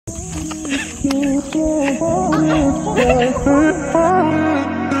A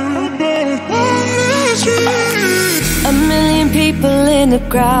million people in the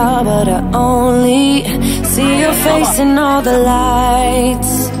crowd, but I only see your face in all the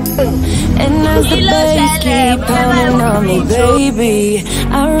lights. And as the bass keep pounding on me, baby,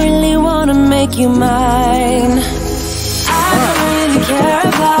 I really wanna make you mine. I don't really care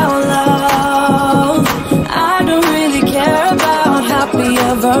about love. I don't really care about happy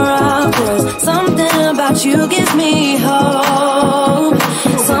ever after. Something about you gives me hope.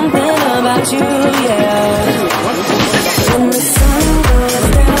 Something about you, yeah. When the sun goes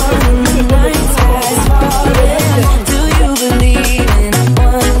down and the night sky's falling, do you believe in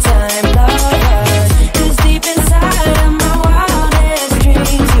one-time love? 'Cause deep inside of my wildest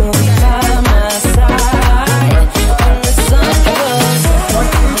dreams, you'll be by my side. When the sun goes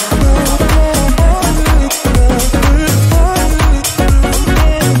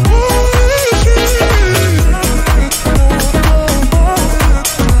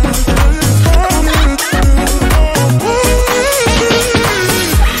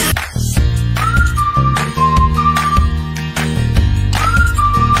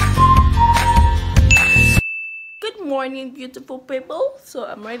beautiful people, so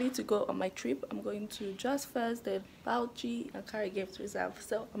I'm ready to go on my trip. I'm going to Jos first, then Bauchi and Yankari Games Reserve.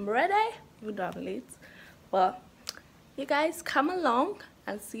 So I'm ready, even though I'm late. But you guys come along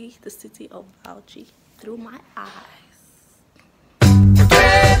and see the city of Bauchi through my eyes.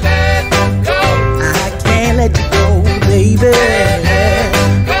 I can't let you go, baby.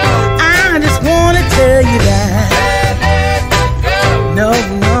 I just wanna tell you that. No,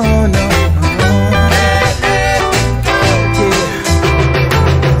 no, no.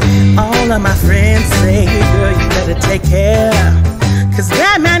 All of my friends say, girl, you better take care, 'cause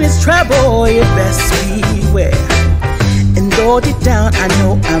that man is trouble, you best beware. And though deep down I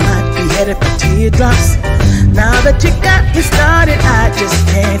know I might be headed for teardrops, now that you got me started, I just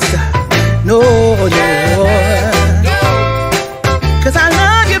can't stop. No, no. 'Cause I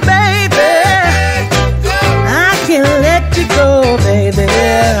love you, baby. I can't let you go, baby.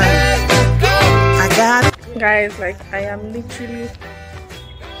 I got it. Guys, like, I am literally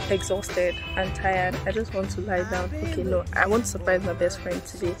exhausted and tired. I just want to lie down. Okay, no, I want to surprise my best friend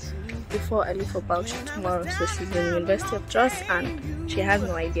today before I leave for Bauchi tomorrow. So she's in the University of Jos and she has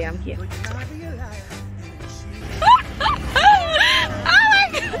no idea I'm here. Oh my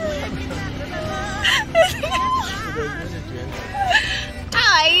god!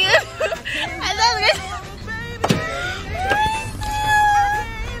 How are you? I love it.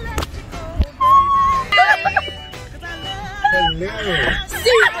 Hello.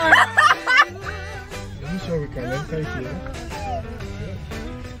 Are you sure we can enter here?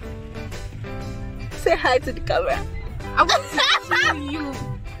 Say hi to the camera. I want to see you.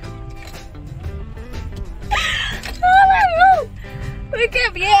 Oh my god! We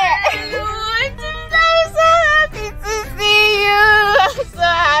came here. I'm so happy to see you. I'm so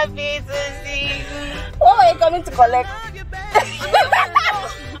happy to see you. What were you coming to collect?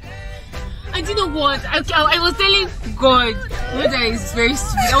 I didn't know what. I was telling God, Mother is very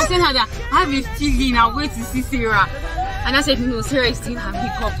sweet. I was telling her that I have a feeling I'll wait to see Sarah. And I said, no, Sarah is still her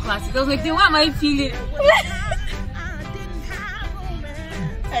makeup class. I was like, then what am I feeling?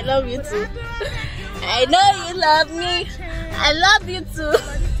 I love you too. I know you love me. I love you too.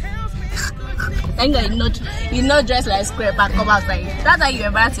 Thank God you not dress like square but come outside. That's how you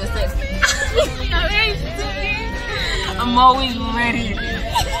embarrass yourself. You're very stupid. I'm always ready.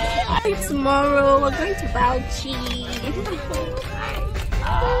 Tomorrow we're going to Bauchi.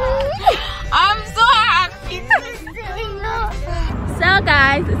 I'm so happy to see you. So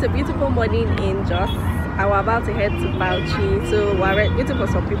guys, it's a beautiful morning in Jos and we're about to head to Bauchi. So we're waiting for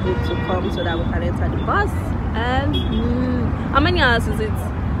some people to come so that we can enter the bus. And how many hours is it?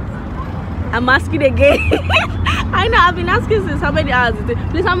 I'm asking again. I know I've been asking since. How many hours is it?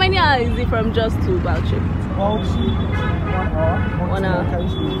 Please, how many hours is it from Jos to Bauchi? Bauchi, 1 hour. 1 hour.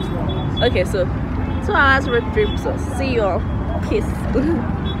 Okay, so 2 hours road trip. So see you all. Kiss.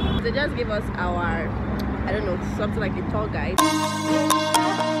 They just give us our, I don't know, something like a tour guide.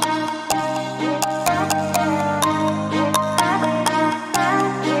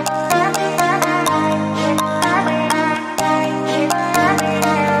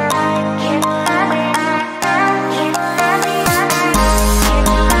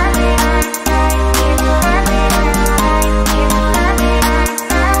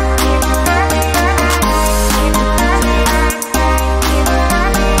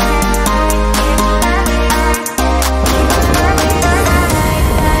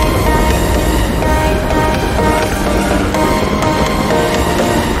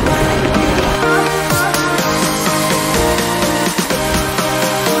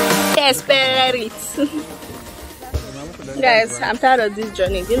 get it. Guys, I'm tired of this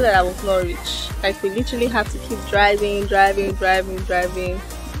journey. This that I will not reach. Like, we literally have to keep driving. Just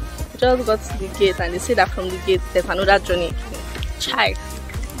got to the gate and they say that from the gate there's another journey. Chai.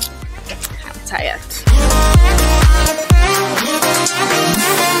 I'm tired.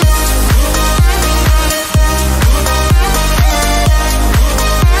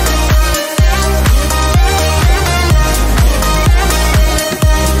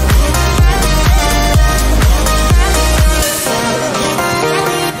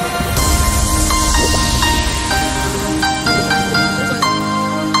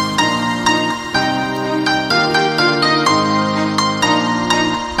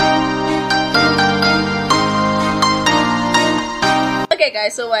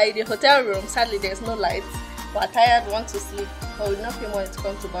 Guys, so we're in the hotel room. Sadly there's no light. We're tired, want to sleep, but we not pay money to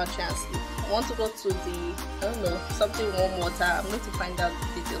come to Bauchi and sleep. I want to go to the, I don't know, something warm water. I'm going to find out the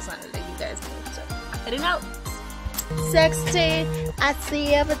details and let you guys know. So heading out. Sexy, I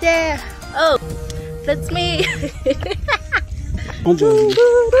see you over there. Oh, that's me.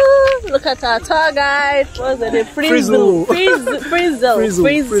 Look at our tour guide. What's it? Frizzle. Frizzle. It's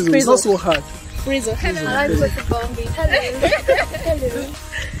not so hard. Frizzle. Hello. I like with the Bombay. Hello. Hello.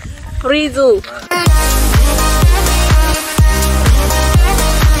 Frizzle.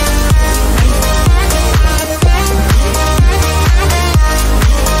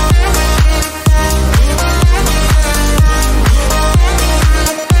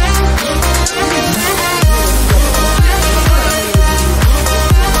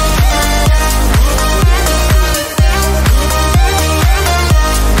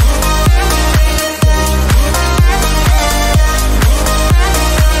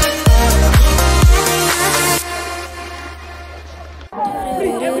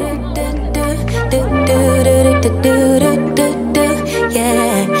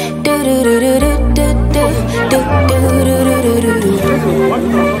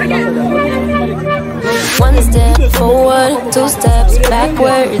 One step forward, 2 steps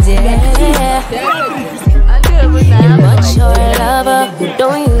backwards, yeah. But you're a lover who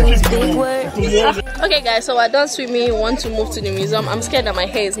don't use big words. Okay guys, so we're done swimming. Want to move to the museum. I'm scared that my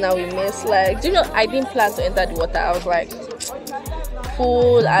hair is now a mess. Like, do you know, I didn't plan to enter the water. I was like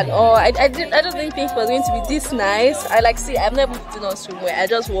full and all. I don't think it was going to be this nice. I've never put on swimwear. I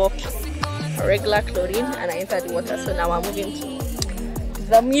just wore regular clothing and I entered the water. So now I'm moving to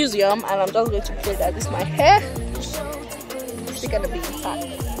the museum and I'm just going to pray that my hair is still gonna be intact.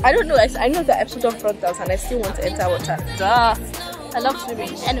 I don't know, I know the episode of frontals and I still want to enter water. Duh. I love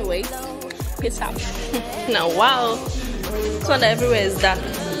swimming. Anyways, peace out. Now wow, this one everywhere is dark.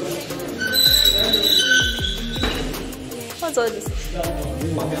 What's all this?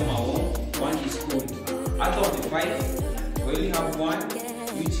 One is good. Out of the 5, we only have one,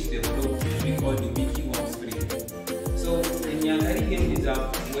 which is the blue, we call the Mickey One Spring. So in Yankari Games,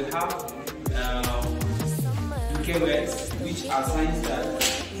 we have ENQUIRES, which are signs that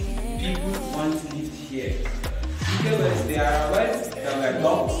people want to live here. ENQUIRES, they are words that were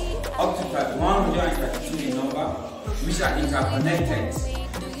dogs up to 132 in number, which are interconnected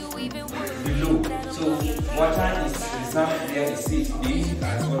below. So water is reserved there, the seat, they use it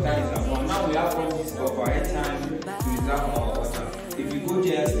as water reservoir. Now we have all this for our time to reserve our water. If you go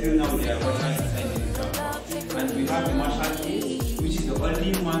there, still now there are water inside the reservoir. And we have the Marshall case, which is the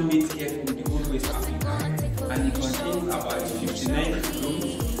only one made here from the whole West Africa. And it contains about 59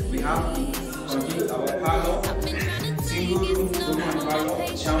 rooms. We have contains our parlor, single room, woman parlor,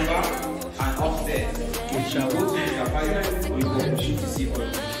 chamber, and upstairs. We shall go to the safari, we will opportunity to see all.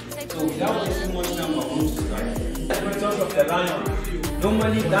 So without wasting much time, we're going to start. The importance of the lion.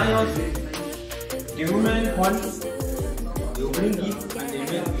 Normally lions, the women hunt, they will bring it and the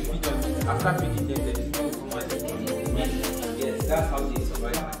men will feed on it. After feeding them, there is no woman. Yes, that's how they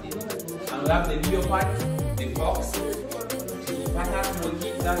survive. And we have the leopard, the fox, the patak monkey,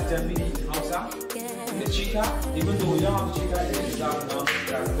 that's Germany in Hausa, the cheetah, even though we don't have cheetah, they reserve now,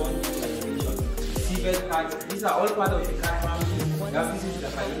 they are gone into extinction. Seabed cat, these are all part of the cat family. That this is the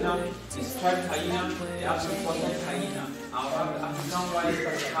hyena, the striped hyena, the African hyena. Our African white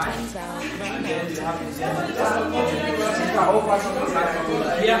cat, and then we have the German. These are all parts of the cat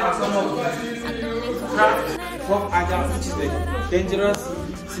family. Here are some of the crab, frog adder, which is the dangerous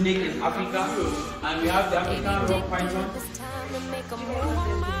snake in Africa, and we have the African rock python.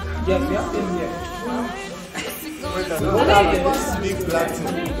 Yes, we have them here.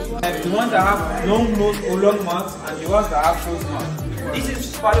 The ones that have long nose or long mouth, and the ones that have short mouth. This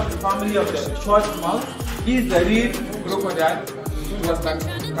is part of the family of the short mouth. This is the real crocodile. It was like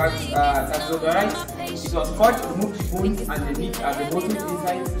categorized. It was cut, removed the bones and the meat and the bottom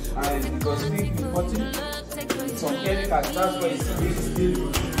inside, and it was filled with cotton with some chemicals. That's why it's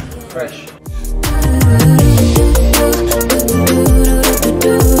still fresh.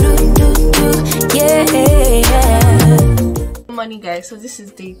 Good morning, guys. So this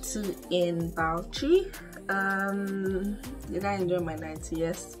is day 2 in Bauchi. Did I enjoy my night?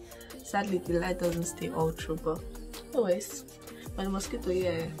 Yes. Sadly, the light doesn't stay all through, but anyways, but the mosquito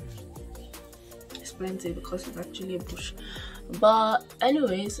here is plenty because it's actually a bush. But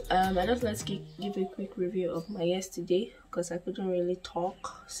anyways, I just let's give a quick review of my yesterday because I couldn't really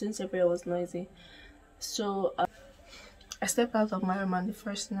talk since everywhere was noisy. So I stepped out of my room and the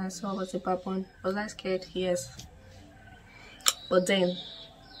first thing I saw was a baboon. Was I scared? Yes. But then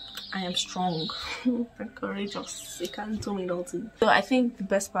I am strong and courageous. You can't do me nothing. So I think the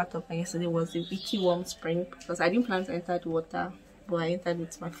best part of my yesterday was the wiki warm spring because I didn't plan to enter the water, but I entered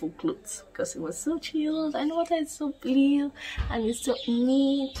with my full clothes because it was so chilled and the water is so blue and it's so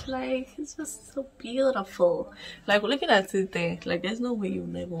neat. Like, it's just so beautiful. Like, looking at it there, like there's no way you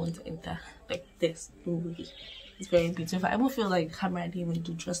never want to enter. Like, there's no way. It's very beautiful. I don't feel like the camera didn't even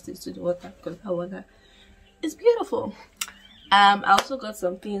do justice to the water because that water is beautiful. I also got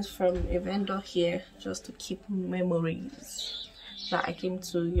some things from a vendor here just to keep memories that I came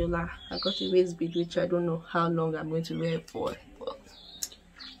to Yola. I got a waist bead which I don't know how long I'm going to wear it for, but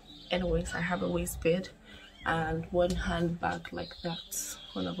anyways, I have a waist bead and one handbag like that,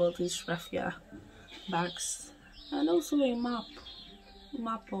 one of all these raffia bags, and also a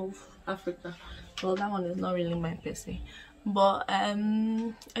map of Africa. Well, that one is not really my per se, but I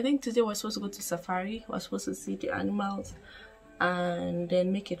think today we're supposed to go to safari. We're supposed to see the animals and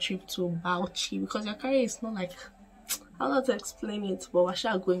then make a trip to Bauchi because Yankari is not like, I don't know how to explain it, but we're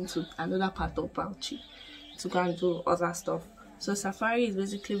sure going to another part of Bauchi to go and do other stuff. So safari is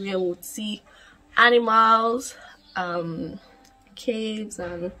basically where we'll see animals, caves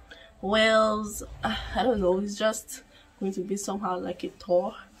and whales. I don't know, it's just going to be somehow like a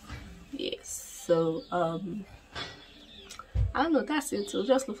tour. Yes. So I don't know, that's it. So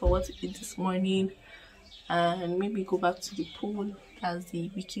just look forward to it this morning and maybe go back to the pool as the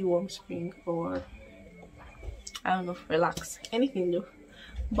wiki warm spring, or I don't know, relax, anything though.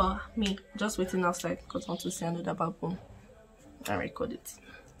 But me just waiting outside because I want to see another baboon and record it.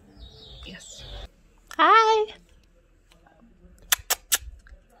 Yes. Hi.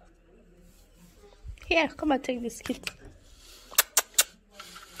 Here, come and take this kit.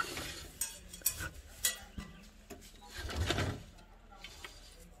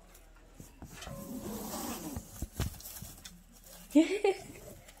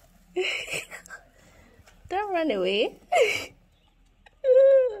 Don't run away.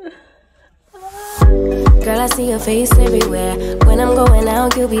 Girl, I see your face everywhere. When I'm going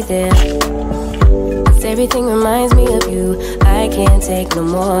out, you'll be there. 'Cause everything reminds me of you. I can't take no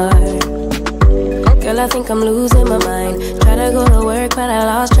more. Girl, I think I'm losing my mind. Try to go to work, but I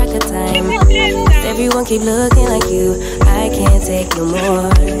lost track of time. Everyone keep looking like you. I can't take no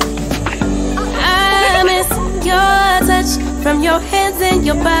more. I miss your touch from your hands and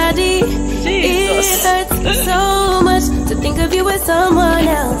your body. It hurts so much to think of you with someone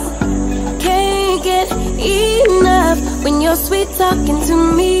else. Can't get enough when you're sweet talking to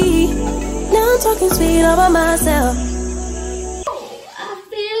me. Now I'm talking sweet all by myself. I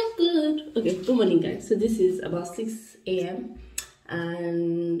feel good. Okay, good morning, guys. So this is about 6 a.m.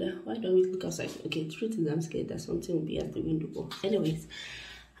 and why don't we look outside? Okay, the truth is I'm scared that something will be at the window. But anyways,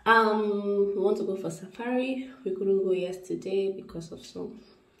 we want to go for safari. We couldn't go yesterday because of some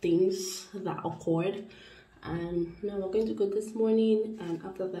things that occurred, and now we're going to go this morning, and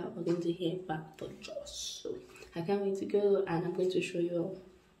after that we're going to head back to Jos. So I can't wait to go, and I'm going to show you all.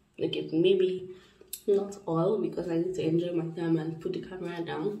 Okay, maybe not all because I need to enjoy my time and put the camera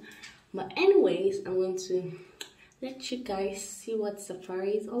down, but anyways, I'm going to let you guys see what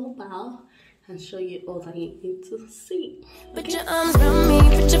safari is all about and show you all that you need to see. Put your arms around me,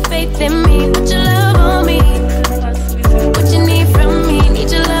 put your faith in me, put your love on me. What you need from me,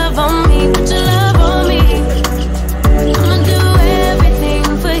 need your love on me, put your love on me. I'ma do everything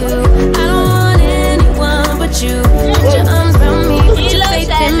for you. I don't want anyone but you. Put your arms around me, put your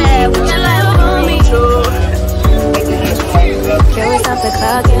faith in me, put your love on me. Can we stop the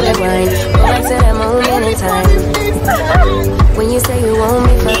clock and rewind? Go back to that moment in time when you say you want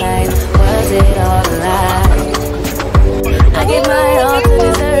me for life. Was it all a lie? I gave my all to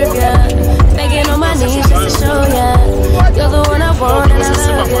this